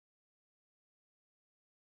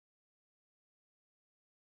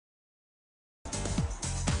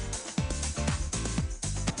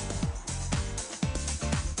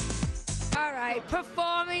right,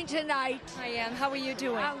 performing tonight. I am. How are you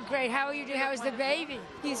doing? I'm great. How are you doing? How is the baby?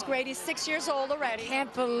 He's great. He's 6 years old already.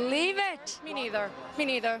 Can't believe it. Me neither. Me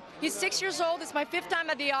neither. He's 6 years old. It's my 5th time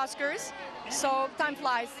at the Oscars, so time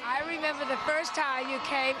flies. I remember the first time you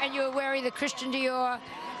came and you were wearing the Christian Dior,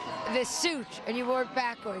 the suit, and you wore it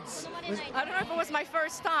backwards. I don't know if it was my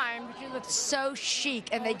first time. You looked so chic,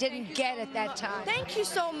 and they didn't get it that time. Thank you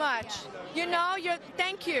so much. You know,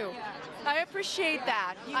 thank you. I appreciate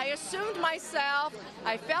that. I assumed myself.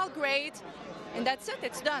 I felt great. And that's it.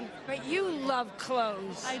 It's done. But you love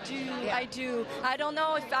clothes. I do. Yeah. I do. I don't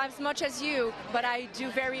know if as much as you, but I do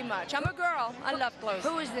very much. I'm a girl. I love clothes.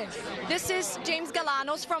 Who is this? This is James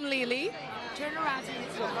Galanos from Lily. Turn around to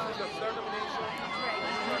this one.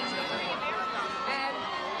 And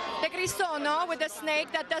The Crisono with a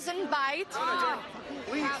snake that doesn't bite.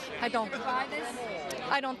 I don't. buy this?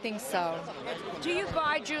 I don't think so. Do you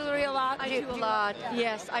buy jewelry a lot? I do a lot.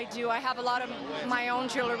 Yes, I do. I have a lot of my own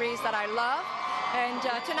jewelries that I love. And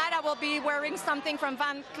tonight I will be wearing something from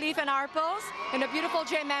Van Cleef & Arpels in a beautiful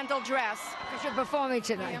J. Mandel dress. Because you're performing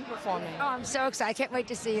tonight. I am performing. Oh, I'm so excited. I can't wait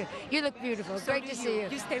to see you. You look beautiful. Great to see you.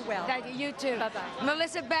 You stay well. Thank you. You too. Bye-bye.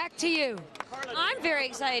 Melissa, back to you. I'm very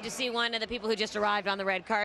excited to see one of the people who just arrived on the red carpet.